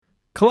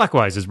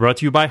Clockwise is brought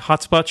to you by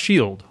Hotspot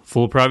Shield,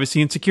 full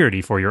privacy and security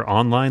for your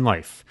online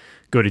life.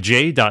 Go to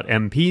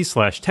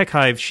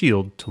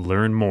j.mp/TechHiveShield to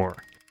learn more.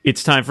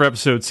 It's time for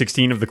episode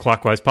 16 of the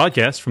Clockwise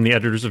podcast from the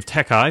editors of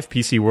TechHive,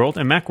 PC World,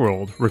 and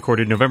Macworld,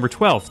 recorded November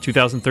 12th,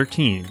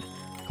 2013.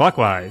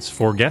 Clockwise,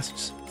 4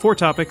 guests, 4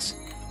 topics,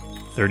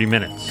 30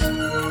 minutes.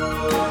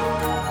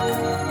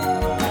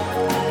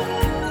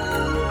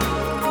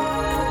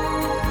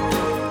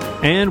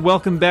 And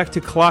welcome back to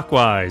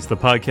Clockwise, the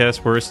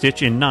podcast where a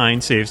stitch in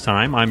 9 saves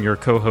time. I'm your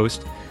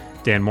co-host,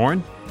 Dan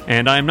Morin,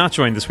 and I am not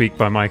joined this week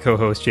by my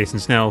co-host, Jason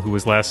Snell, who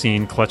was last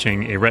seen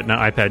clutching a Retina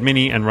iPad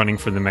mini and running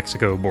for the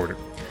Mexico border.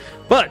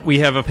 But we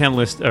have a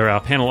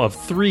panel of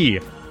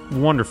 3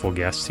 wonderful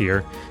guests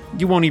here.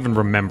 You won't even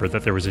remember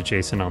that there was a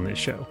Jason on this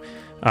show.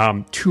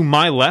 To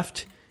my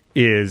left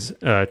is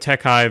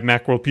TechHive,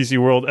 Macworld, PC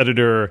World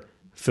editor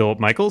Philip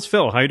Michaels.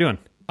 Phil, how you doing?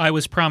 I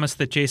was promised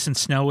that Jason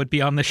Snell would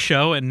be on the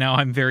show, and now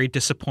I'm very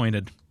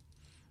disappointed.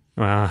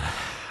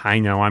 I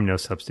know, I'm no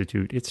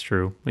substitute. It's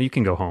true. You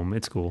can go home.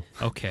 It's cool.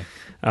 Okay.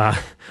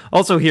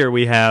 Also here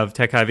we have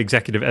TechHive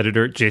executive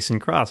editor Jason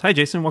Cross. Hi,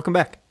 Jason. Welcome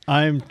back.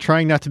 I'm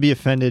trying not to be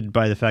offended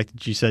by the fact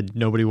that you said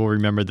nobody will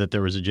remember that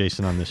there was a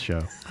Jason on this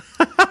show.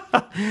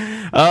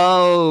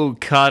 Oh,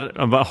 God.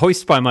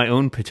 Hoist by my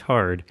own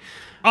petard.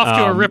 Off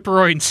to a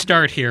rip-roaring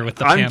start here with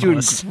the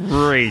panelists. I'm doing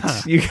great.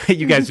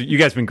 You guys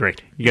been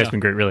great. You guys been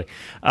great, really.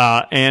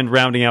 And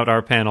rounding out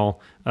our panel,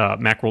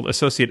 Macworld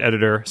associate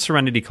editor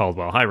Serenity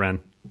Caldwell. Hi, Ren.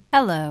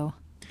 Hello.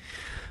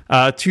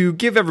 To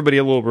give everybody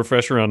a little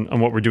refresher on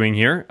what we're doing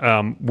here,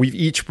 we've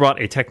each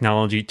brought a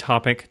technology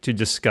topic to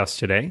discuss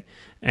today.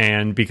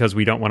 And because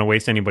we don't want to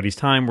waste anybody's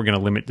time, we're going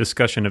to limit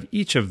discussion of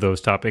each of those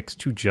topics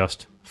to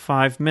just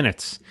 5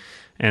 minutes.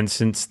 And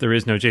since there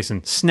is no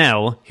Jason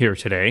Snell here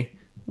today,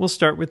 we'll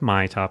start with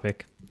my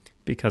topic,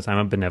 because I'm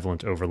a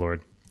benevolent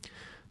overlord.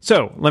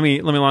 So let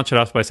me launch it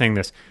off by saying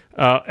this.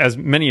 As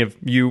many of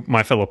you,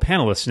 my fellow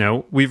panelists,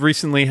 know, we've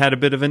recently had a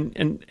bit of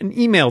an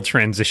email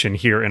transition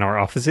here in our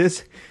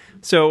offices.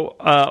 So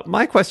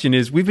my question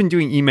is, we've been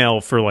doing email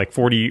for like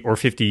 40 or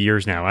 50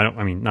 years now.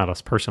 I mean, not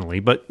us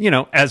personally, but,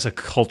 as a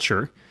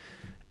culture,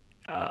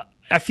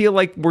 I feel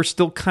like we're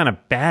still kind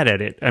of bad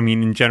at it. I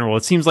mean, in general,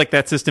 it seems like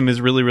that system is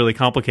really, really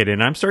complicated.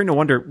 And I'm starting to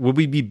wonder, would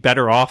we be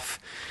better off?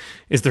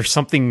 Is there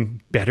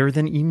something better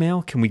than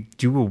email? Can we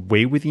do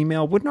away with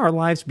email? Wouldn't our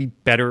lives be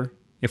better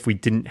if we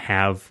didn't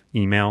have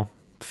email?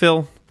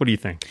 Phil, what do you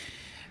think?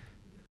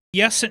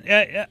 Yes,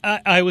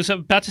 I was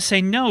about to say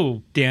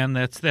no, Dan.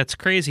 That's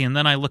crazy. And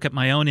then I look at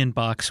my own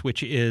inbox,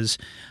 which is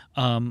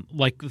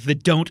like the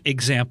don't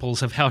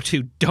examples of how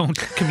to don't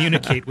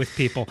communicate with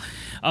people.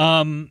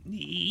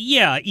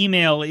 Yeah,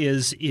 email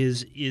is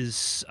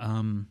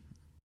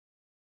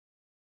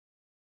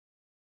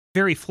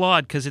very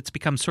flawed because it's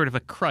become sort of a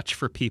crutch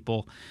for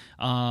people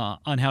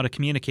on how to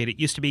communicate. It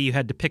used to be you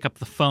had to pick up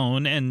the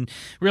phone, and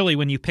really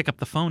when you pick up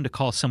the phone to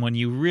call someone,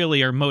 you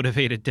really are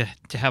motivated to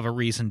have a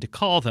reason to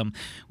call them,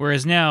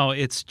 whereas now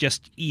it's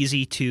just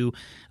easy to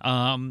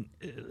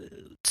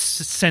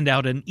send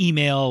out an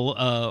email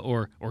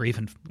or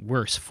even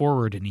worse,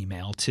 forward an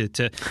email.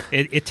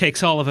 It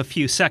takes all of a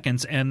few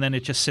seconds, and then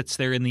it just sits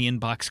there in the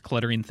inbox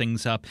cluttering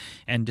things up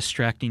and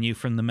distracting you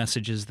from the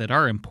messages that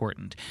are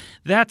important.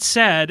 That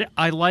said,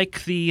 I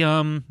like the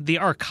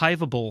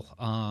archivable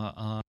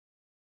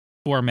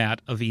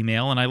format of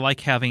email, and I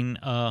like having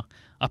a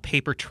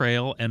paper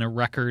trail and a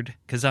record,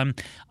 because I'm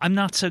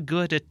not so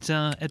good at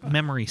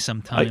memory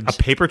sometimes. A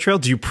paper trail?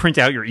 Do you print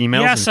out your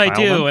emails? Yes, and I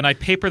file do, them? and I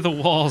paper the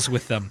walls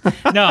with them.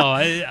 No,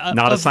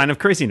 not a sign of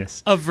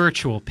craziness. A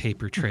virtual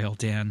paper trail,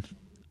 Dan.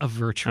 A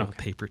virtual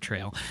paper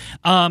trail.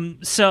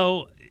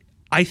 So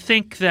I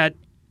think that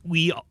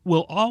we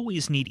will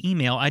always need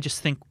email. I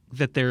just think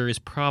that there is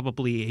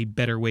probably a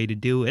better way to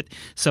do it,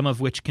 some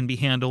of which can be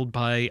handled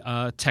by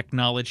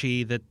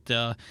technology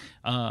that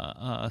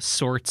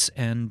sorts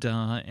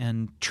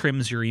and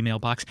trims your email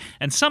box,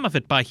 and some of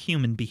it by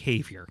human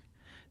behavior.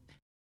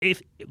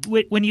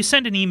 When you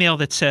send an email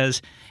that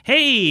says,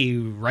 hey,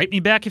 write me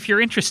back if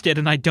you're interested,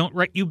 and I don't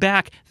write you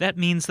back, that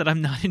means that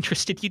I'm not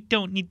interested. You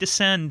don't need to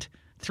send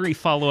 3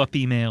 follow-up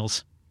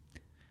emails.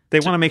 They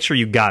want to make sure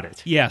you got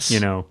it. Yes.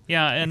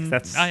 Yeah, and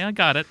I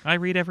got it. I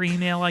read every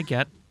email I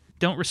get.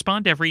 Don't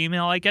respond to every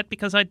email I get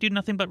because I do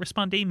nothing but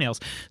respond to emails.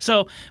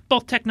 So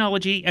both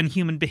technology and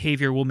human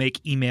behavior will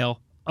make email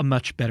a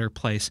much better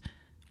place.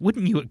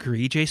 Wouldn't you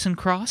agree, Jason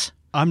Cross?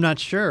 I'm not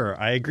sure.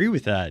 I agree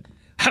with that.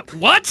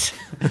 What?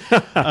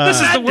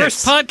 This is the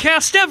worst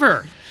podcast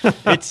ever.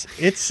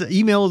 It's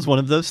email is one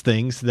of those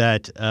things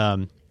that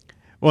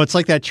well, it's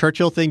like that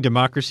Churchill thing,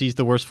 democracy is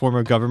the worst form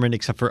of government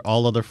except for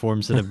all other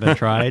forms that have been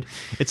tried.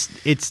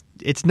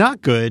 It's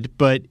not good,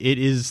 but it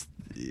is.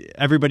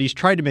 Everybody's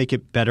tried to make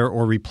it better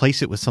or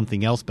replace it with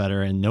something else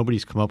better, and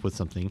nobody's come up with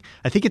something.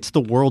 I think it's the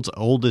world's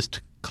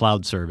oldest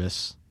cloud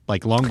service,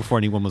 like long before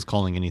anyone was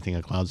calling anything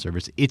a cloud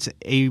service. It's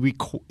a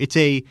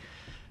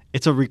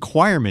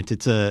requirement.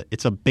 It's a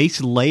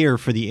base layer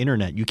for the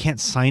internet. You can't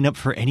sign up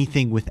for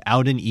anything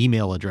without an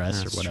email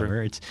address or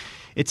whatever. True.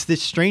 it's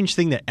this strange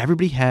thing that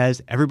everybody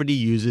has, everybody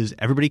uses,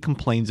 everybody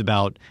complains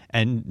about,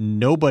 and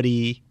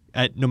nobody,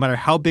 no matter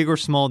how big or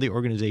small the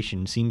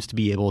organization, seems to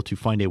be able to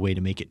find a way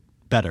to make it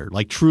better,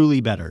 like truly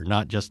better,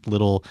 not just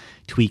little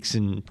tweaks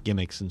and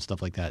gimmicks and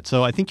stuff like that.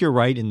 So I think you're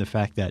right in the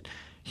fact that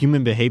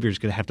human behavior is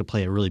going to have to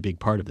play a really big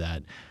part of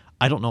that.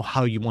 I don't know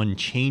how one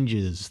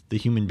changes the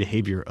human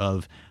behavior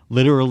of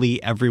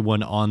literally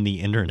everyone on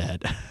the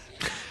internet.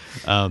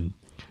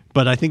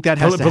 But I think that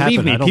has to happen.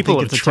 Believe me, people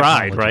have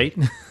tried, right?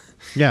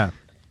 Yeah.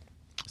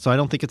 So I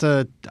don't think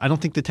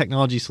the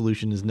technology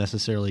solution is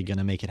necessarily going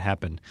to make it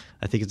happen.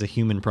 I think it's a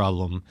human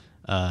problem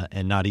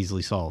and not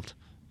easily solved.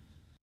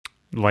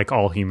 Like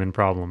all human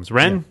problems.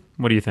 Ren,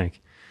 what do you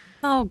think?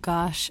 Oh,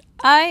 gosh.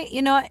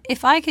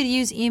 If I could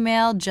use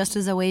email just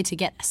as a way to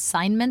get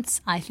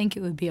assignments, I think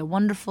it would be a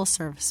wonderful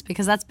service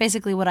because that's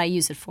basically what I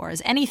use it for.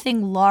 Is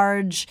anything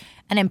large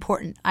and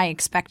important I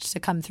expect to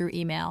come through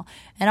email.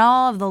 And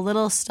all of the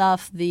little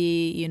stuff,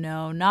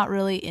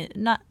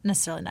 not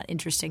necessarily not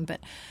interesting, but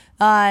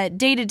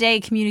day-to-day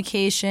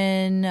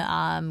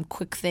communication,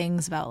 quick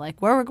things about like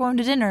where we're going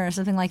to dinner or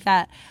something like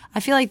that.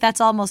 I feel like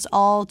that's almost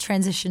all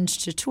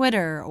transitioned to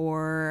Twitter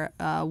or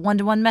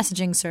one-to-one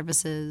messaging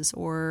services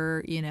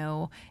or,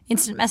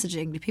 instant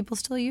messaging. Do people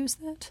still use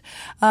that?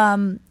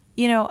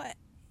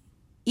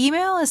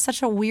 Email is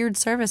such a weird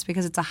service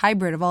because it's a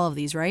hybrid of all of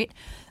these, right?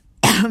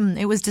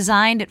 It was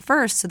designed at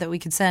first so that we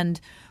could send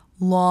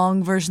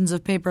long versions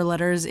of paper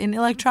letters in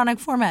electronic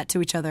format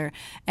to each other.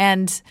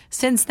 And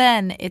since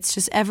then, it's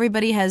just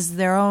everybody has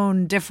their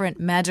own different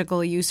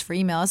magical use for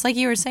email. It's like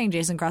you were saying,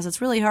 Jason Cross,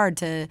 it's really hard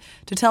to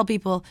tell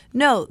people,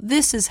 no,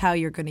 this is how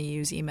you're going to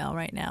use email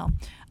right now.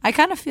 I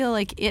kind of feel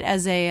like it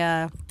as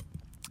a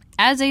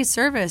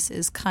service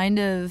is kind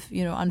of,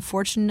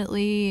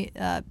 unfortunately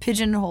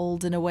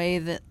pigeonholed in a way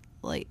that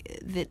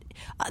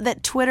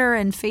that Twitter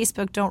and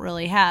Facebook don't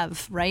really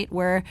have, right?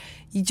 Where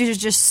there's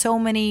just so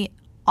many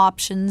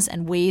options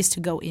and ways to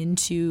go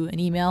into an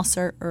email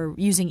or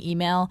using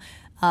email,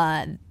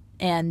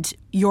 and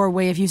your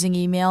way of using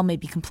email may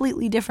be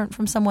completely different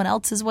from someone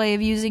else's way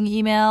of using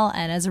email,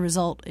 and as a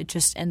result, it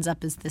just ends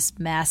up as this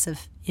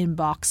massive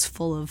inbox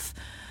full of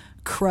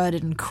crud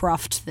and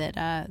cruft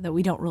that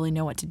we don't really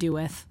know what to do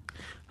with.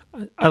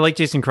 I like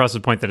Jason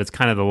Cross's point that it's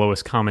kind of the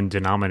lowest common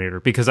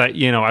denominator because I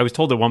was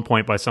told at one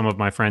point by some of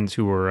my friends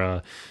who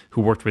were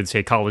who worked with,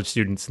 say, college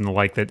students and the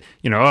like that,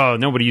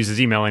 nobody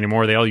uses email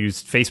anymore. They all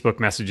use Facebook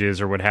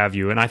messages or what have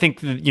you. And I think,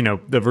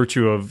 the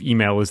virtue of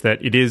email is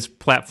that it is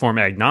platform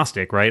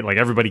agnostic, right? Like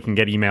everybody can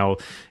get email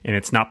and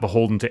it's not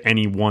beholden to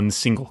any one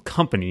single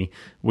company,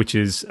 which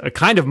is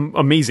kind of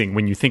amazing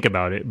when you think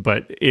about it.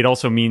 But it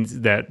also means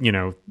that,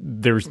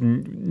 there's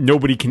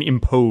nobody can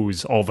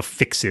impose all the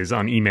fixes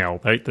on email,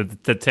 right?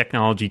 The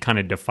technology kind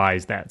of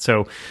defies that.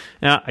 So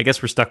I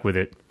guess we're stuck with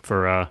it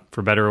for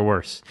better or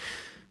worse.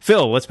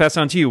 Phil, let's pass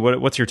on to you.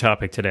 What's your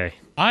topic today?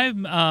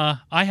 I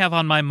have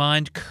on my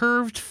mind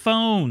curved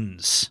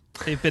phones.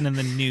 They've been in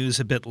the news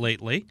a bit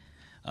lately.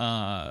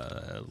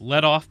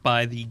 Led off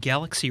by the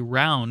Galaxy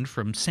Round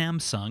from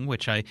Samsung,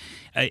 which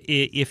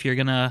if you're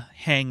going to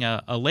hang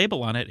a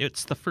label on it,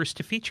 it's the first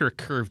to feature a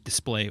curved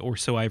display, or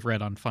so I've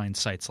read on fine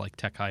sites like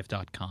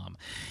techhive.com.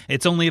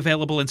 It's only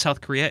available in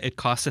South Korea. It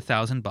costs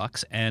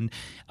 $1,000, and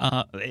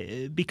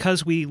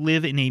because we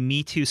live in a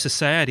Me Too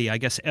society, I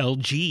guess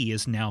LG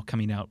is now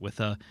coming out with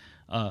a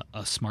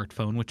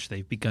smartphone, which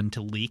they've begun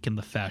to leak in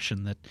the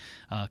fashion that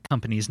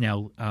companies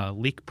now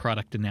leak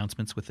product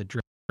announcements with a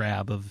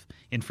grab of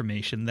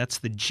information. That's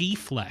the G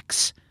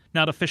Flex.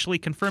 Not officially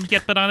confirmed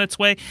yet, but on its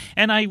way.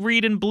 And I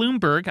read in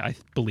Bloomberg, I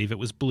believe it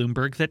was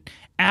Bloomberg, that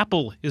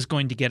Apple is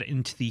going to get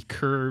into the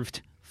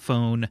curved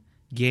phone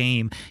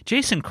game.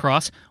 Jason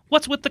Cross,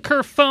 what's with the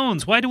curved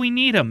phones? Why do we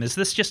need them? Is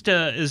this just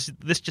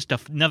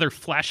another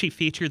flashy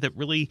feature that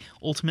really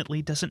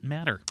ultimately doesn't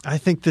matter? I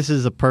think this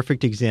is a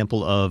perfect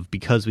example of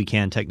because we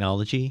can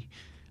technology.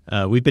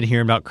 We've been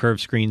hearing about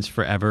curved screens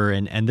forever,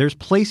 and there's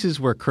places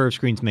where curved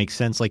screens make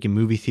sense, like in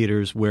movie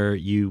theaters where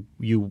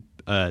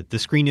the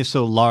screen is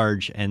so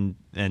large and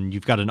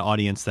you've got an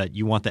audience that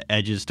you want the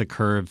edges to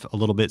curve a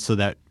little bit so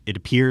that it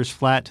appears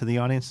flat to the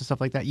audience and stuff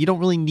like that. You don't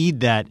really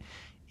need that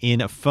in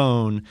a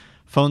phone.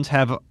 Phones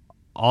have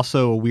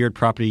also a weird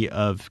property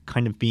of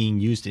kind of being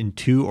used in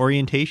two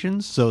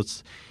orientations. So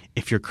it's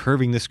if you're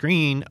curving the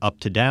screen up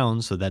to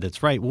down so that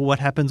it's right, well, what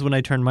happens when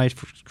I turn my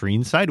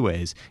screen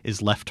sideways?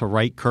 Is left to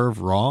right curve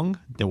wrong?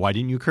 Then why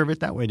didn't you curve it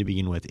that way to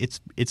begin with?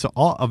 It's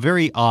a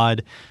very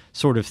odd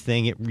sort of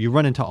thing. You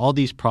run into all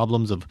these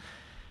problems of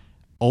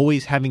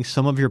always having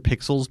some of your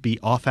pixels be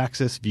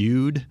off-axis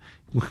viewed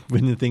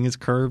when the thing is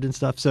curved and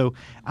stuff. So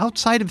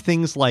outside of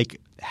things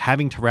like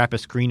having to wrap a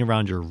screen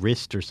around your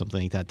wrist or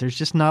something like that, there's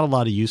just not a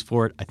lot of use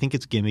for it. I think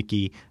it's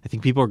gimmicky. I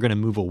think people are going to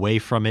move away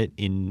from it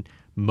in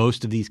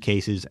most of these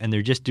cases, and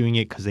they're just doing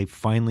it because they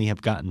finally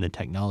have gotten the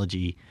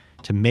technology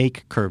to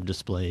make curved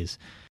displays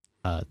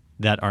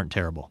that aren't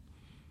terrible.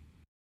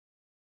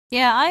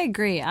 Yeah, I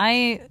agree.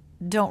 I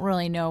don't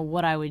really know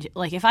what I would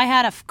like if I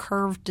had a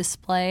curved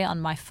display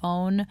on my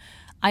phone.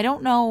 I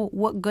don't know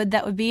what good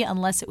that would be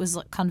unless it was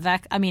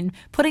convex. I mean,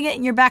 putting it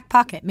in your back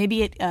pocket,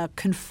 maybe it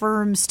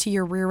confirms to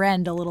your rear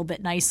end a little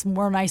bit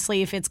more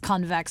nicely if it's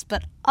convex.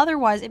 But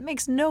otherwise, it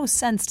makes no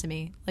sense to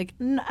me. Like,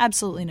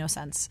 absolutely no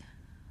sense.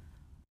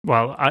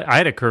 Well, I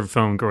had a curved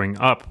phone growing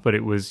up, but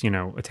it was,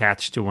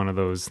 attached to one of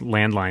those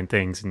landline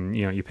things, and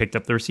you picked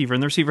up the receiver,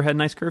 and the receiver had a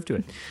nice curve to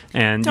it.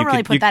 And don't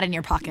really put that in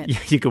your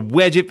pocket. You could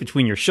wedge it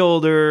between your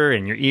shoulder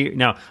and your ear.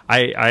 Now,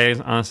 I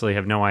honestly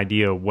have no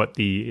idea what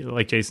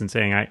like Jason's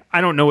saying, I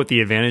don't know what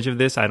the advantage of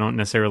this. I don't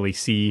necessarily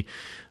see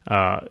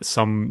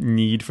some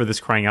need for this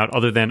crying out,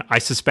 other than I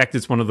suspect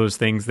it's one of those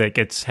things that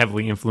gets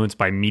heavily influenced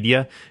by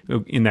media,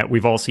 in that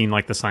we've all seen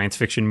like the science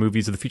fiction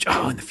movies of the future.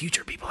 Oh, in the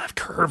future people have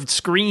curved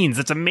screens,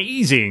 that's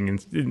amazing,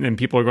 and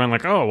people are going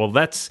like, oh well,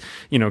 that's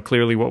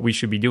clearly what we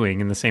should be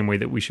doing, in the same way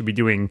that we should be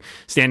doing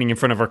standing in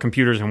front of our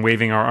computers and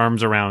waving our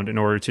arms around in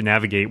order to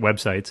navigate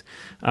websites.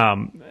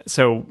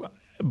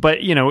 But,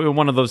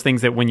 one of those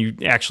things that when you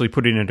actually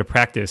put it into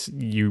practice,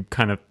 you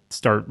kind of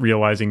start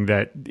realizing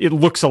that it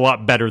looks a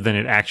lot better than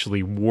it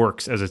actually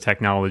works as a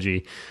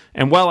technology.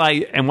 And while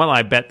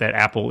I bet that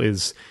Apple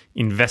is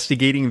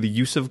investigating the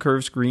use of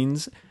curved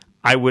screens,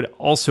 I would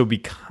also be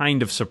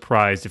kind of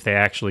surprised if they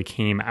actually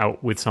came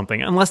out with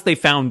something, unless they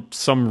found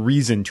some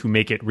reason to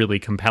make it really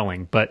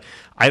compelling. But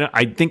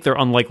I think they're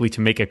unlikely to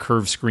make a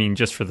curved screen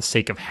just for the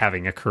sake of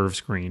having a curved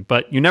screen.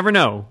 But you never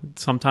know.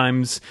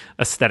 Sometimes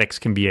aesthetics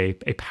can be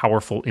a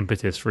powerful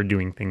impetus for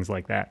doing things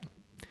like that.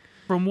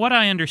 From what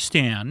I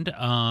understand,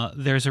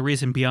 there's a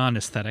reason beyond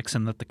aesthetics,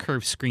 and that the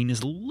curved screen is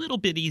a little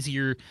bit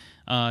easier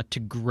to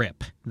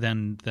grip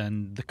than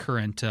the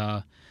current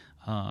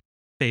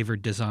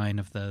favored design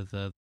of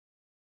the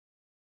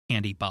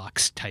candy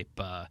box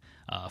type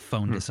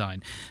phone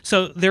design.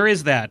 So there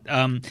is that.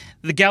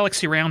 The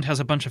Galaxy Round has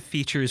a bunch of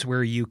features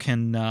where you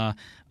can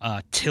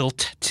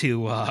tilt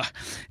to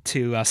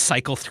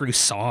cycle through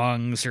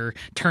songs or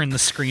turn the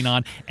screen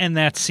on, and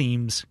that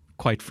seems,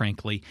 quite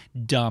frankly,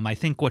 dumb. I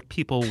think what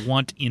people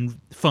want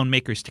in phone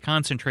makers to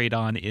concentrate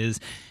on is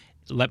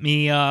let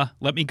me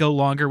go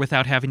longer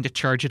without having to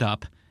charge it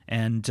up,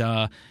 and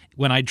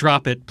when I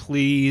drop it,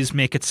 please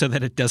make it so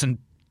that it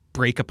doesn't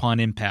break upon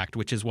impact,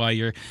 which is why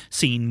you're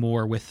seeing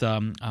more with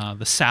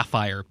the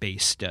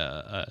Sapphire-based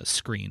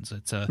screens.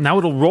 Now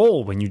it'll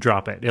roll when you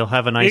drop it. It'll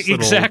have a nice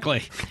exactly.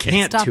 little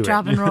cant Stop, to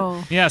drop, it. and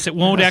roll. Yes, it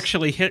won't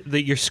actually hit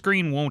your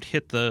screen won't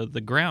hit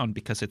the ground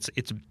because it's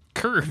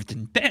curved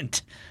and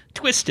bent,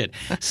 twisted.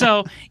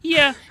 So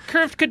yeah,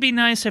 curved could be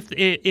nice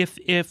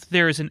if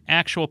there is an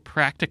actual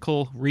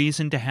practical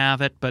reason to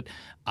have it, but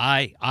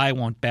I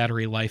want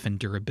battery life and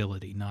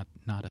durability, not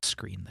a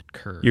screen that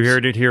curves. You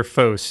heard it here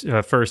first.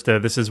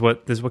 This is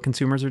what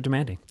consumers are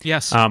demanding.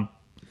 Yes.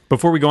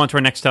 Before we go on to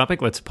our next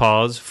topic, let's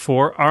pause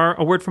for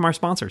a word from our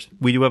sponsors.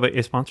 We do have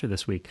a sponsor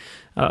this week.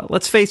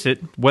 Let's face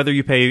it, whether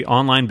you pay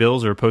online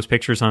bills or post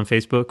pictures on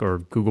Facebook or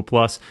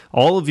Google+,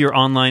 all of your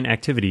online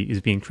activity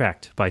is being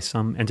tracked by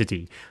some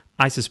entity.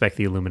 I suspect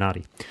the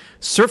Illuminati.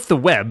 Surf the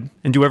web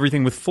and do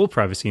everything with full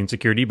privacy and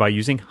security by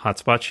using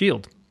Hotspot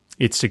Shield.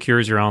 It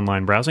secures your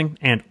online browsing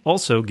and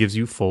also gives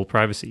you full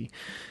privacy.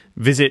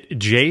 Visit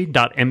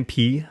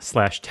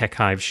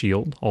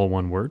j.mp/TechHiveShield, all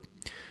one word.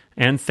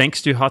 And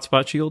thanks to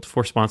Hotspot Shield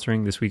for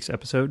sponsoring this week's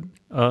episode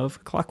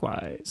of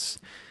Clockwise.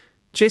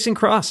 Jason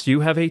Cross, you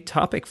have a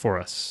topic for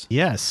us.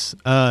 Yes.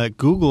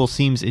 Google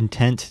seems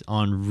intent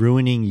on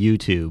ruining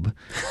YouTube.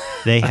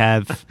 They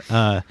have...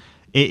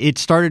 It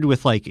started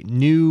with like a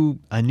new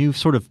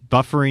sort of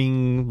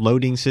buffering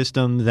loading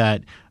system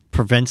that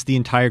prevents the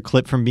entire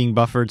clip from being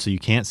buffered, so you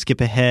can't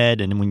skip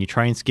ahead. And when you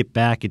try and skip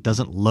back, it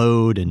doesn't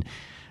load. And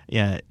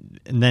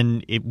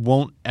then it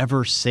won't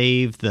ever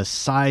save the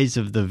size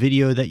of the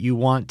video that you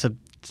want to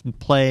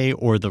play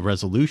or the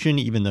resolution,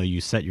 even though you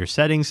set your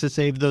settings to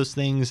save those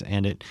things.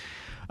 And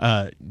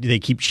they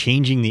keep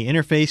changing the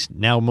interface.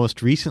 Now,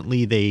 most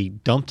recently, they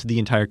dumped the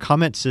entire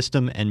comment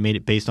system and made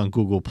it based on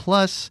Google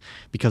Plus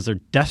because they're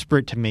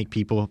desperate to make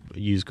people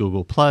use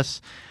Google Plus.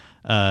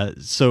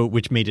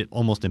 Which made it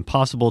almost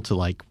impossible to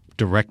like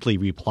directly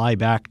reply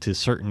back to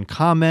certain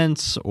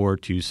comments or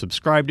to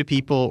subscribe to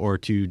people or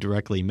to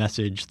directly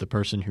message the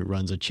person who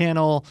runs a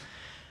channel.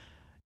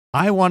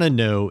 I want to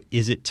know,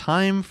 is it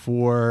time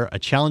for a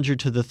challenger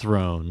to the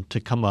throne to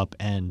come up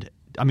and,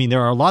 I mean,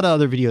 there are a lot of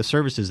other video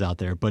services out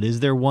there, but is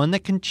there one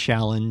that can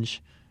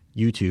challenge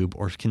YouTube,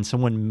 or can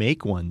someone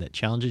make one that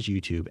challenges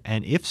YouTube?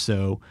 And if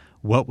so,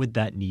 what would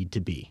that need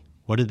to be?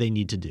 What do they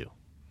need to do?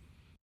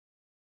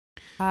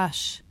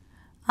 Gosh.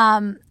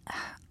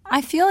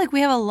 I feel like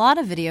we have a lot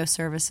of video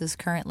services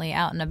currently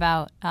out and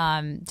about,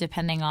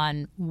 depending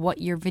on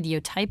what your video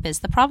type is.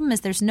 The problem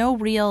is there's no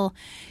real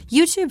 –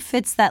 YouTube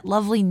fits that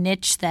lovely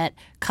niche that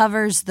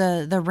covers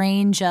the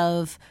range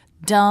of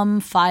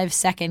dumb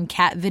 5-second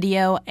cat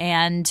video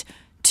and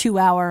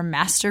 2-hour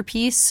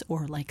masterpiece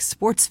or like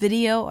sports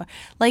video.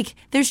 Like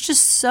there's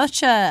just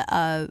such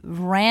a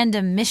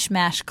random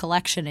mishmash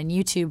collection in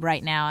YouTube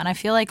right now. And I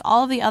feel like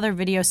all of the other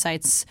video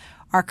sites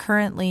are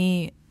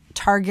currently –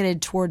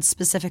 targeted towards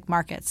specific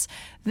markets.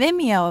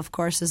 Vimeo, of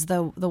course, is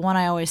the one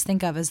I always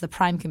think of as the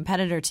prime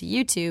competitor to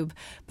YouTube,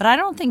 but I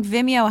don't think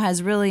Vimeo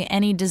has really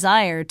any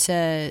desire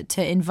to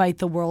invite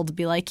the world to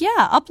be like,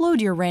 yeah,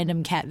 upload your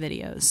random cat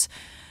videos.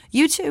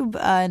 YouTube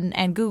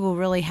and Google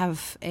really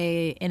have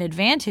an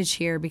advantage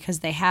here because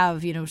they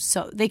have,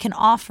 so they can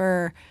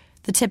offer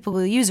the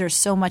typical user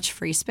so much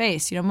free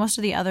space. Most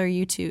of the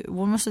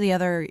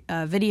other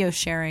video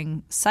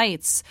sharing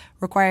sites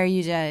require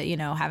you to,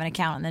 have an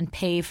account and then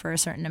pay for a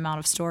certain amount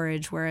of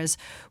storage. Whereas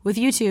with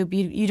YouTube,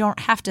 you don't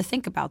have to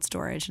think about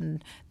storage.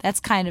 And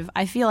that's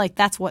I feel like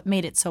that's what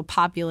made it so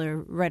popular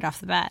right off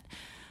the bat.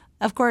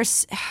 Of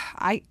course,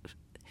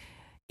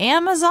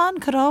 Amazon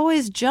could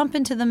always jump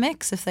into the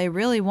mix if they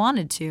really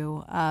wanted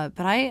to.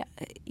 But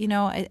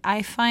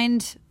I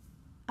find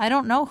I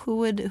don't know who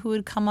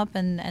would come up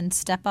and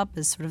step up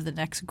as sort of the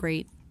next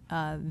great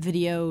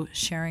video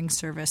sharing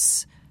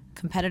service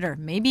competitor.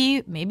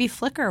 Maybe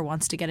Flickr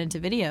wants to get into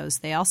videos.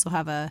 They also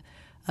have a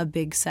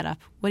big setup.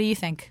 What do you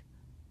think?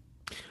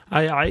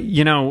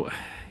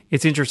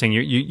 It's interesting.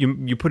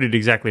 You put it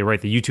exactly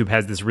right. The YouTube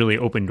has this really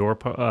open door,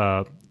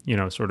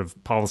 sort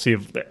of policy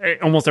of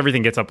almost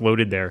everything gets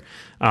uploaded there,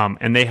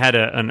 and they had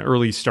an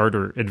early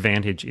starter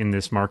advantage in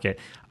this market.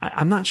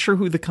 I'm not sure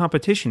who the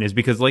competition is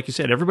because, like you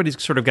said,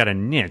 everybody's sort of got a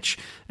niche,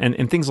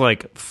 and things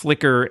like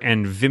Flickr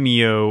and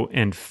Vimeo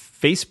and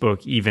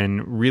Facebook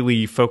even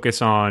really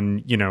focus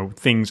on,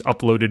 things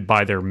uploaded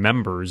by their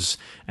members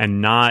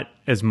and not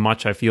as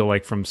much, I feel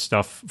like, from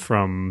stuff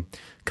from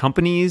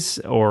companies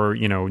or,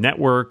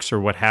 networks or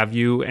what have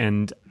you.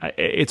 And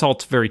it's all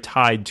very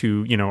tied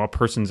to, a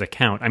person's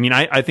account. I mean,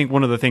 I think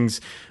one of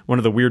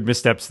the weird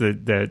missteps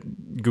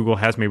that Google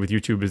has made with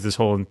YouTube is this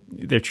whole,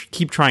 they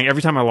keep trying,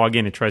 every time I log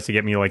in, it tries to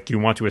get me like, do you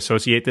want to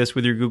associate this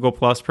with your Google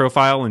Plus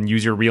profile and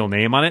use your real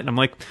name on it? And I'm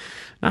like,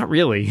 not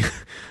really.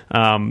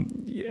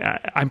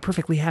 I'm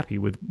perfectly happy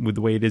with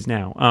the way it is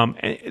now.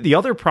 The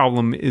other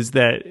problem is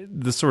that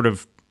the sort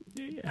of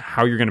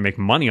how you're going to make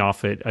money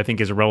off it, I think,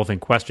 is a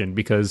relevant question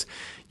because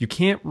you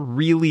can't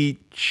really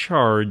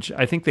charge.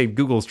 I think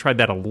Google's tried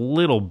that a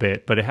little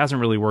bit, but it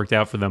hasn't really worked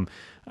out for them.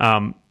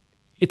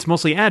 It's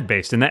mostly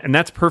ad-based, and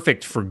that's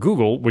perfect for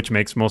Google, which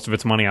makes most of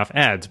its money off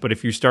ads. But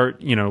if you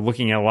start,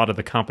 looking at a lot of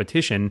the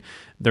competition,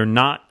 they're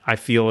not, I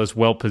feel, as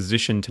well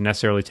positioned to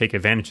necessarily take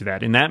advantage of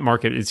that. In that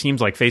market, it seems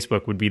like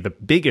Facebook would be the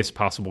biggest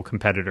possible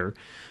competitor.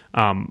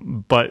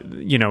 But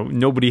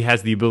nobody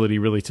has the ability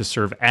really to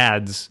serve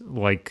ads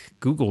like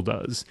Google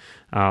does.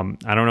 I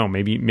don't know.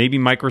 Maybe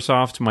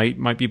Microsoft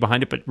might be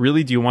behind it. But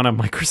really, do you want a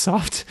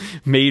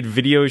Microsoft-made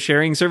video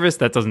sharing service?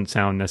 That doesn't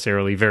sound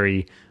necessarily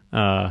very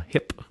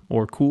hip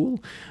or cool.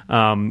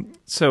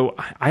 So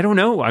I don't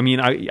know. I mean,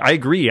 I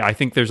agree. I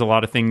think there's a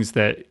lot of things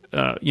that,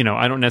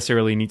 I don't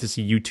necessarily need to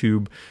see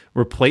YouTube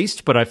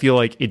replaced, but I feel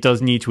like it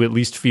does need to at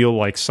least feel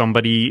like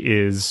somebody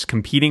is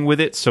competing with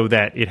it so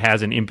that it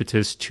has an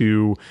impetus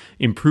to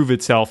improve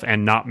itself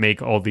and not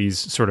make all these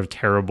sort of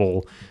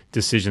terrible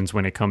decisions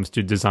when it comes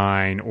to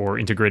design or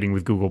integrating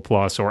with Google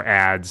Plus or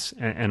ads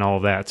and all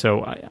of that.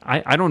 So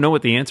I don't know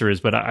what the answer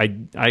is, but I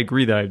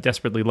agree that I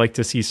desperately like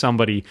to see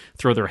somebody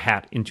throw their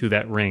hat into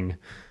that ring.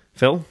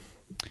 Phil?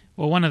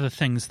 Well, one of the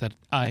things that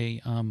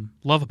I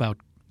love about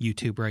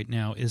YouTube right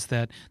now is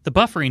that the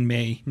buffering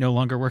may no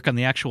longer work on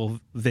the actual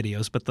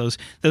videos, but those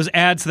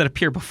ads that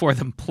appear before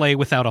them play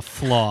without a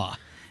flaw.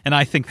 And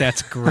I think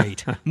that's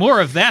great. More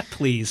of that,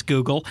 please,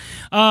 Google.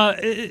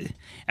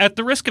 At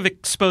the risk of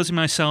exposing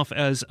myself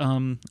as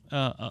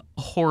a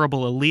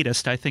horrible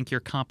elitist, I think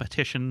your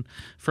competition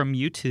from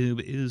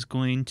YouTube is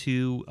going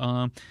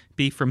to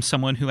be from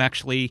someone who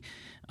actually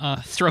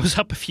throws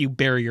up a few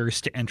barriers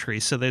to entry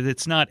so that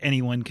it's not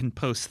anyone can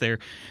post their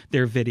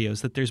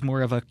videos, that there's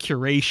more of a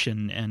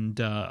curation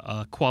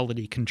and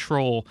quality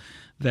control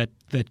that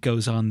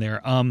goes on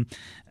there.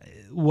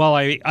 While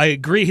I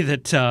agree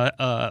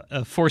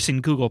that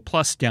forcing Google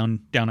Plus down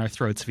our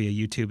throats via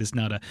YouTube is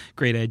not a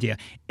great idea,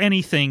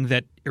 anything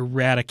that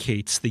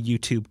eradicates the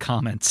YouTube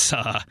comments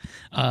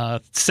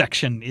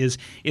section is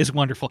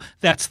wonderful.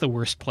 That's the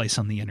worst place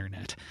on the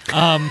internet.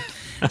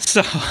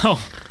 So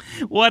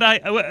what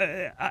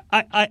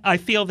I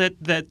feel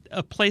that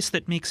a place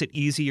that makes it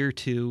easier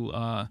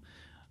to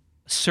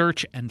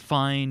search and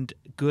find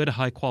good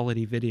high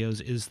quality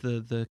videos is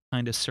the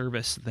kind of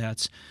service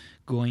that's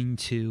going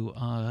to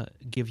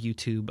give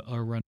YouTube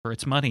a run for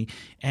its money.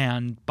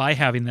 And by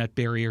having that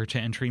barrier to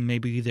entry,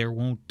 maybe there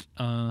won't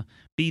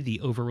be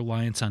the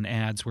over-reliance on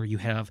ads where you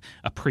have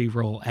a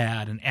pre-roll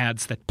ad and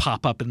ads that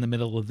pop up in the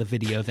middle of the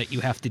video that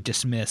you have to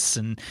dismiss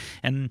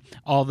and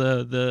all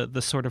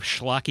the sort of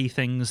schlocky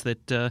things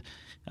that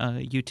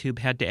YouTube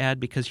had to add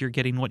because you're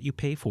getting what you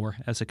pay for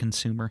as a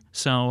consumer.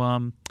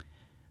 So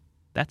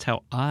that's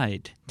how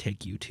I'd take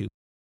YouTube.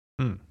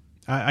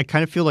 I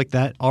kind of feel like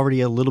that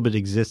already a little bit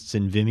exists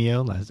in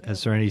Vimeo, as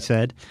Serenity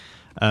said.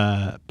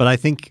 But I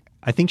think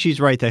she's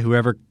right that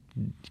whoever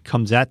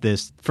comes at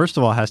this, first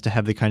of all, has to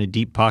have the kind of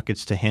deep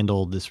pockets to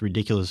handle this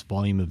ridiculous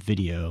volume of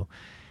video,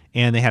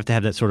 and they have to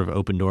have that sort of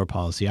open door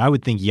policy. I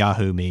would think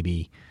Yahoo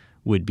maybe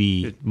would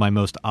be my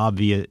most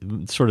obvious,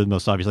 sort of the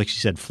most obvious. Like she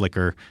said,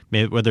 Flickr,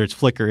 whether it's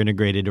Flickr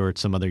integrated or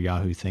it's some other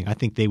Yahoo thing. I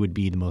think they would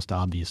be the most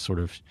obvious sort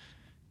of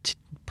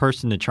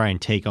person to try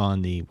and take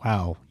on the,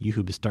 wow,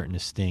 YouTube is starting to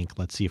stink.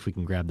 Let's see if we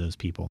can grab those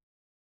people.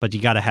 But you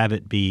got to have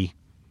it be,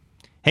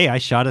 hey, I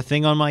shot a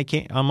thing on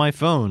my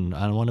phone.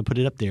 I don't want to put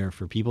it up there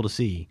for people to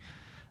see.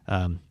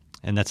 And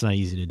that's not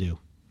easy to do.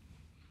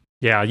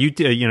 Yeah,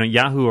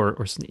 Yahoo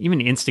or even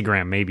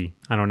Instagram, maybe.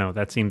 I don't know.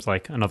 That seems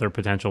like another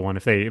potential one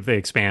if they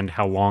expand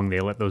how long they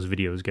let those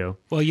videos go.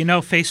 Well,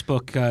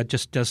 Facebook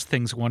just does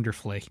things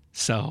wonderfully,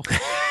 so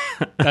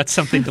that's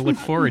something to look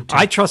forward to.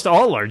 I trust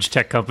all large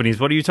tech companies.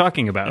 What are you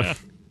talking about?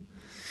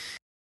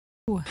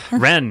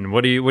 Ren,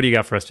 what do you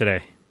got for us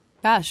today?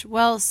 Gosh,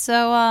 well,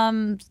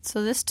 so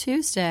this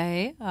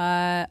Tuesday,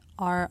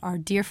 our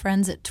dear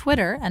friends at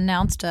Twitter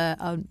announced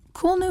a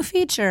cool new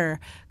feature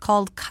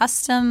called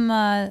custom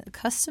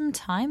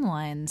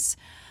timelines,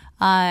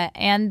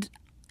 and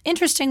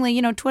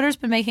interestingly, Twitter's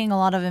been making a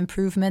lot of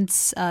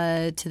improvements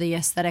to the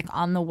aesthetic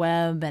on the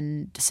web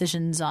and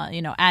decisions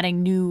on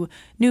adding new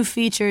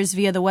features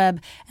via the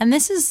web, and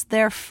this is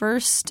their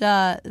first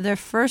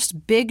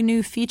big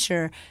new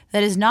feature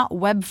that is not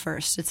web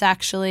first. It's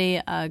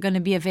actually going to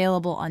be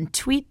available on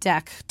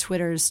TweetDeck,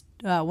 Twitter's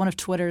one of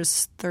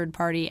Twitter's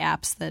third-party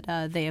apps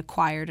that they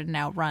acquired and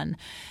now run.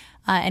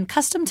 And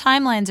custom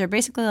timelines are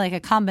basically like a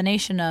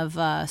combination of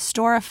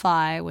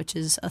Storify, which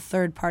is a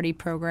third-party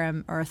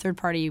program or a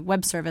third-party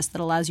web service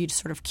that allows you to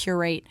sort of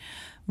curate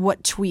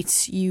what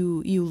tweets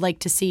you like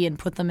to see and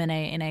put them in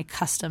a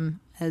custom,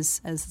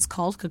 as it's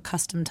called, a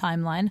custom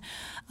timeline.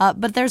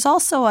 But there's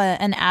also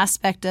an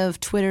aspect of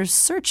Twitter's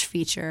search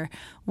feature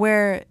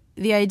where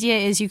the idea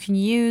is you can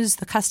use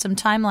the custom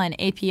timeline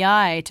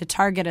API to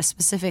target a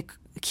specific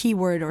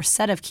keyword or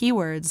set of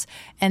keywords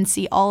and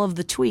see all of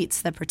the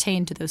tweets that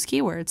pertain to those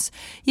keywords.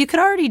 You could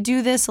already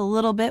do this a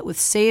little bit with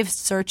saved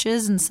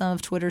searches in some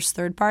of Twitter's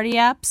third-party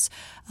apps,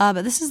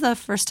 but this is the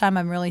first time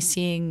I'm really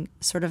seeing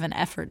sort of an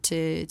effort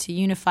to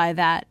unify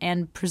that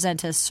and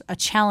present as a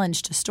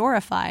challenge to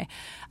Storify.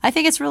 I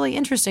think it's really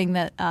interesting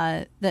that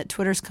that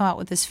Twitter's come out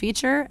with this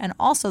feature, and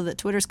also that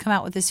Twitter's come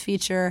out with this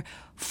feature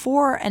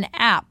for an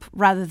app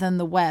rather than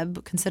the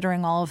web,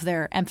 considering all of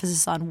their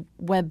emphasis on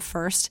web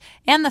first,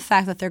 and the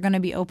fact that they're going to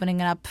be opening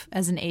it up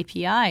as an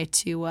API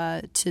to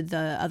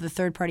the other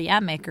third-party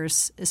app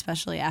makers,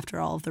 especially after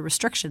all of the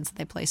restrictions that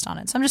they placed on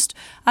it. So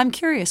I'm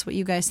curious what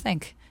you guys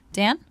think.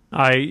 Dan?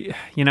 I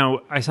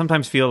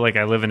sometimes feel like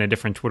I live in a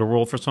different Twitter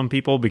world for some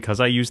people because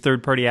I use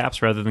third-party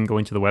apps rather than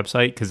going to the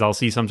website, because I'll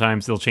see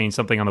sometimes they'll change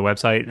something on the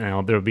website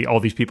and there'll be all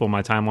these people in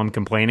my timeline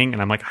complaining,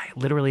 and I'm like, I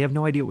literally have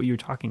no idea what you're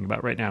talking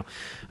about right now.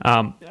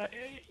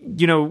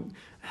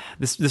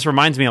 This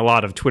reminds me a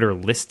lot of Twitter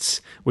lists,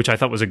 which I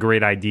thought was a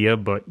great idea,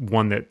 but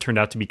one that turned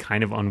out to be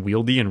kind of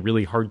unwieldy and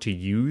really hard to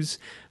use,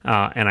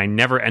 and I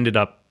never ended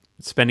up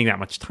spending that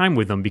much time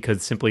with them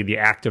because simply the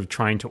act of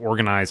trying to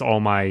organize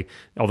all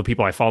the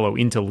people I follow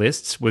into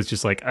lists was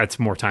just like, it's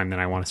more time than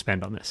I want to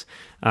spend on this.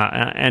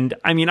 And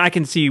I mean, I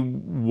can see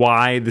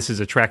why this is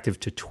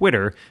attractive to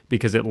Twitter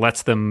because it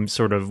lets them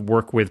sort of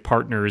work with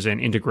partners and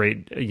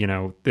integrate,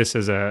 this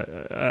as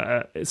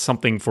a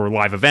something for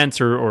live events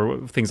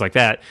or things like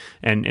that.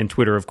 And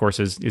Twitter, of course,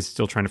 is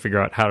still trying to figure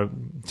out how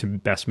to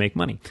best make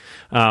money.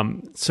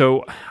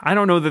 So I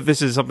don't know that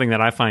this is something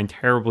that I find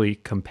terribly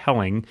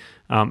compelling.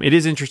 It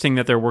is interesting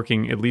that they're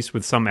working at least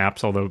with some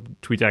apps, although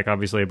TweetDeck,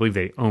 obviously, I believe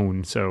they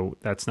own. So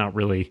that's not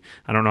really,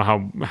 I don't know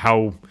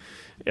how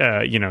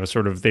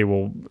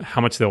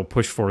how much they'll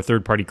push for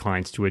third-party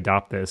clients to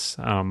adopt this.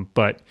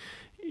 But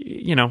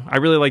I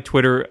really like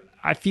Twitter.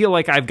 I feel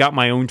like I've got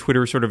my own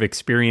Twitter sort of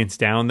experience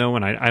down, though,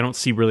 and I don't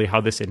see really how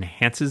this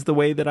enhances the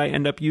way that I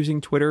end up using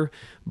Twitter.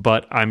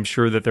 But I'm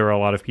sure that there are a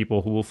lot of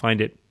people who will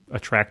find it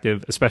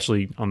attractive,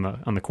 especially on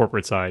the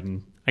corporate side,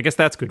 and I guess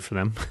that's good for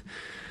them.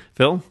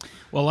 Phil?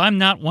 Well, I'm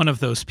not one of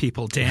those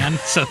people, Dan.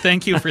 So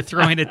thank you for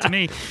throwing it to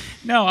me.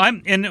 No,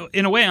 I'm in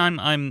a way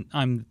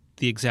I'm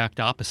the exact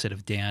opposite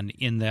of Dan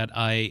in that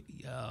I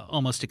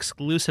almost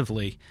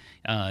exclusively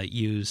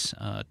use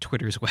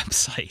Twitter's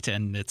website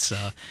and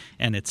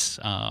its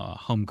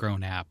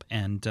homegrown app,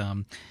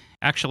 and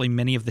actually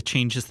many of the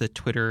changes that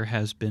Twitter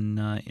has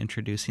been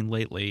introducing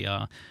lately,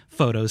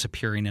 photos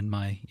appearing in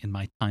my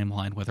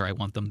timeline, whether I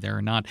want them there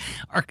or not,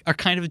 are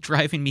kind of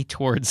driving me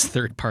towards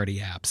third-party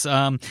apps.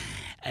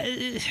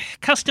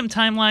 Custom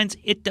timelines,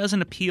 it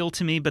doesn't appeal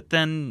to me, but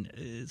then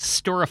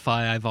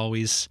Storify I've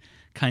always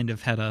kind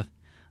of had a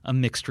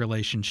mixed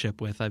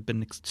relationship with. I've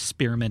been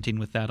experimenting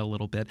with that a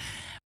little bit.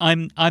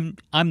 I'm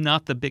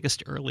not the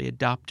biggest early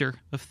adopter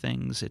of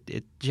things.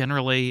 It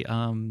generally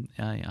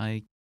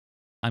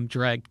I'm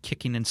dragged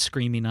kicking and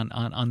screaming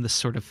on this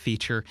sort of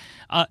feature.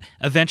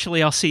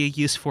 Eventually I'll see a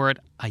use for it.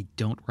 I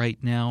don't right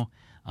now.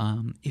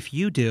 If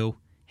you do,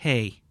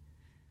 hey,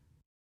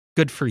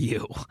 good for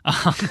you.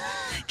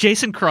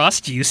 Jason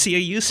Cross, do you see a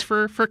use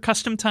for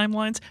custom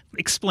timelines?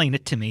 Explain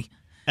it to me.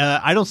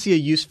 I don't see a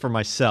use for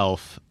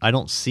myself. I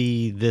don't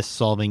see this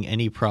solving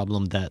any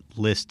problem that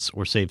lists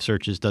or saved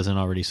searches doesn't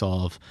already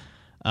solve.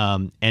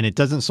 And it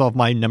doesn't solve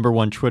my number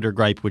one Twitter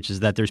gripe, which is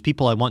that there's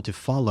people I want to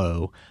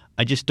follow.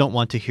 I just don't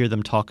want to hear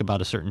them talk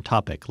about a certain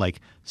topic. Like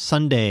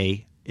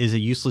Sunday is a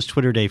useless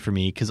Twitter day for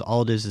me because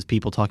all it is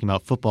people talking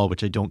about football,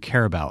 which I don't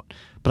care about.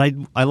 But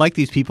I like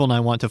these people and I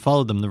want to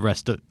follow them the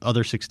rest of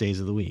other 6 days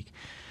of the week.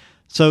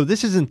 So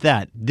this isn't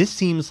that. This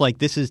seems like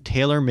this is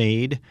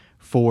tailor-made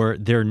for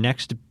their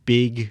next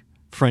big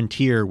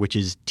frontier, which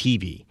is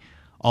TV.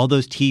 All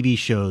those TV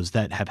shows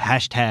that have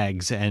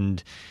hashtags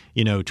and,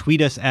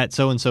 tweet us at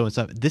so-and-so and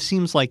stuff. This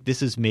seems like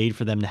this is made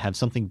for them to have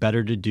something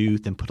better to do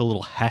than put a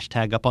little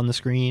hashtag up on the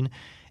screen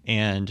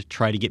and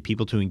try to get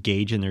people to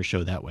engage in their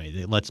show that way.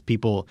 It lets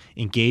people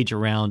engage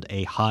around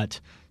a hot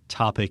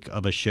topic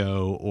of a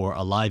show or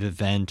a live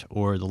event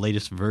or the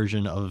latest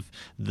version of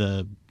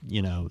the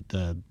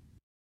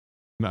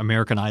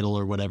American Idol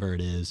or whatever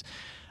it is.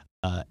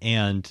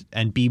 And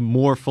be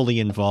more fully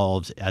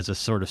involved as a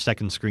sort of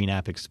second screen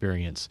app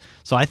experience.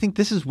 So I think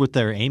this is what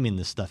they're aiming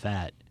this stuff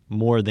at,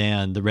 more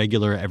than the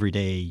regular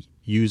everyday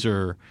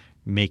user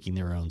making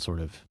their own sort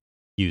of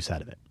use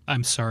out of it.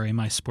 I'm sorry,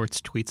 my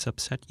sports tweets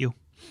upset you.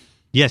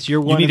 Yes,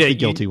 you're one of the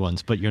guilty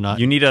ones, but you're not.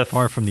 You need a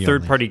far from the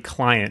third-party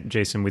client,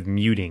 Jason, with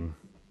muting.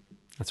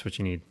 That's what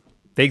you need.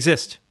 They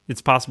exist.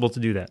 It's possible to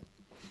do that.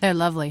 They're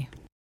lovely.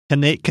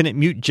 Can it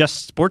mute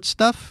just sports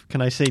stuff?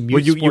 Can I say mute?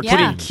 Well, you sports put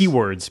in things?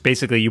 keywords.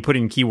 Basically, you put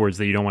in keywords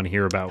that you don't want to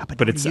hear about. Yeah,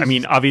 but it's,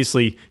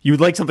 obviously, you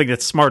would like something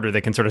that's smarter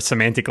that can sort of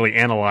semantically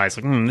analyze.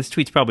 Like, this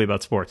tweet's probably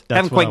about sports. That's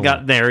Haven't quite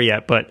gotten there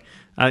yet, but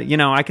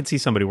I could see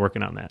somebody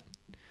working on that.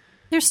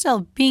 They're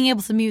still being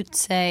able to mute,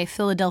 say,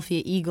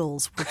 Philadelphia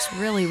Eagles works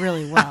really,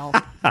 really well.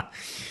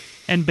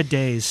 And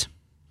bidets.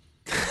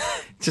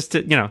 Just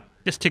to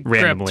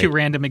grab randomly. 2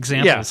 random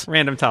examples. Yes,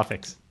 random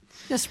topics.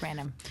 Just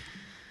random.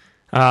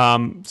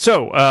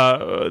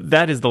 So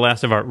that is the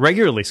last of our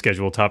regularly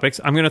scheduled topics.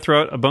 I'm going to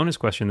throw out a bonus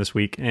question this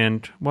week,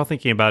 and while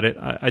thinking about it,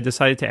 I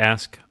decided to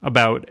ask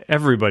about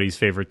everybody's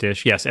favorite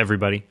dish. Yes,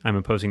 everybody. I'm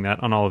imposing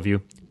that on all of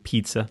you.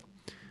 Pizza.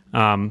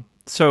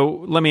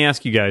 So let me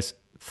ask you guys,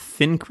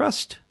 thin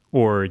crust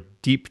or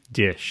deep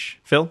dish?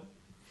 Phil?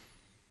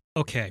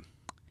 Okay.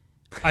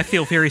 I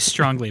feel very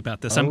strongly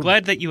about this. I'm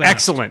glad that you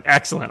asked.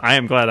 Excellent. I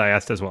am glad I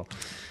asked as well.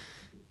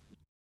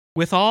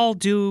 With all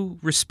due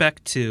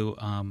respect to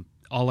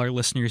all our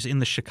listeners in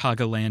the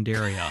Chicagoland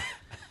area,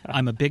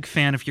 I'm a big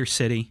fan of your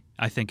city.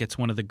 I think it's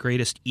one of the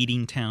greatest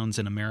eating towns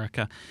in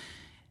America.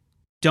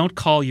 Don't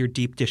call your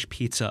deep dish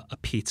pizza a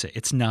pizza.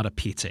 It's not a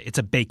pizza. It's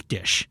a baked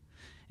dish.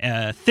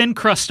 Thin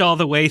crust all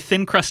the way.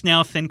 Thin crust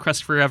now, thin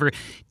crust forever.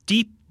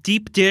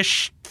 Deep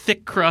dish,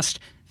 thick crust.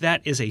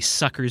 That is a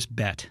sucker's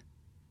bet.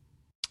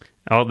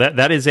 Oh,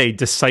 that is a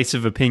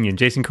decisive opinion.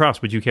 Jason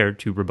Cross, would you care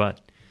to rebut?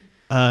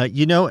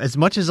 As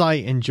much as I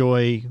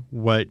enjoy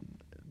what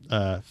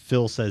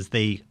Phil says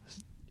they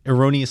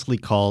erroneously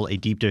call a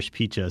deep dish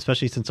pizza,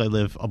 especially since I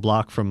live a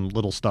block from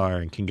Little Star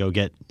and can go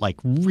get like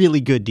really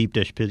good deep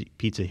dish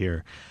pizza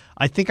here,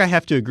 I think I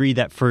have to agree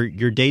that for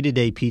your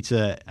day-to-day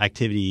pizza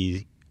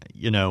activities,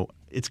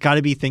 it's got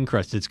to be thin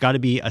crust. It's got to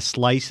be a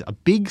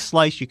big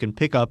slice you can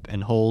pick up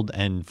and hold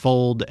and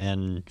fold,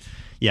 and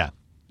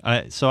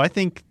so I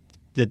think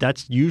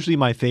that's usually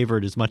my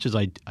favorite, as much as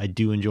I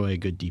do enjoy a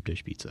good deep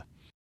dish pizza.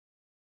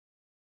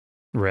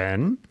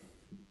 Ren?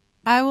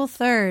 I will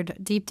third.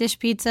 Deep dish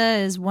pizza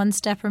is one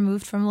step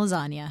removed from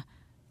lasagna.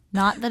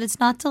 Not that it's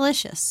not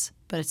delicious,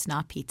 but it's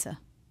not pizza.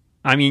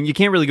 I mean, you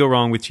can't really go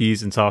wrong with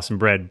cheese and sauce and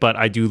bread, but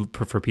I do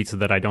prefer pizza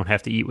that I don't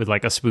have to eat with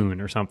like a spoon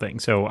or something.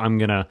 So I'm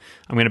gonna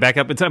back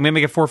up. I'm gonna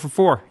make it 4 for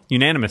 4,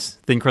 unanimous.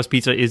 Thin crust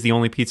pizza is the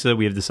only pizza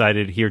we have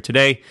decided here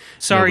today.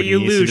 Sorry, you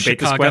lose,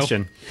 Chicago. This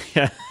question.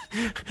 Yeah,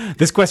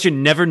 this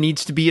question never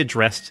needs to be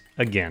addressed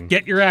again.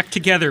 Get your act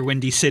together,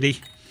 Windy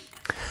City.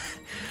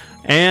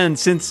 And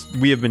since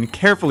we have been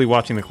carefully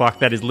watching the clock,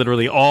 that is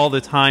literally all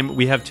the time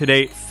we have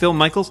today. Phil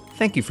Michaels,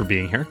 thank you for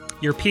being here.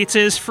 Your pizza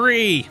is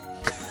free.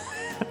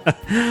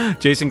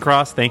 Jason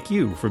Cross, thank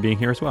you for being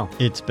here as well.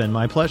 It's been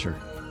my pleasure.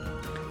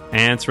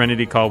 And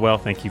Serenity Caldwell,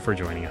 thank you for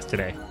joining us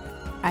today.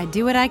 I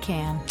do what I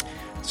can.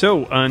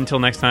 So until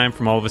next time,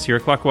 from all of us here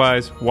at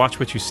Clockwise, watch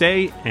what you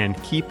say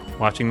and keep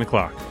watching the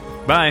clock.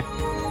 Bye.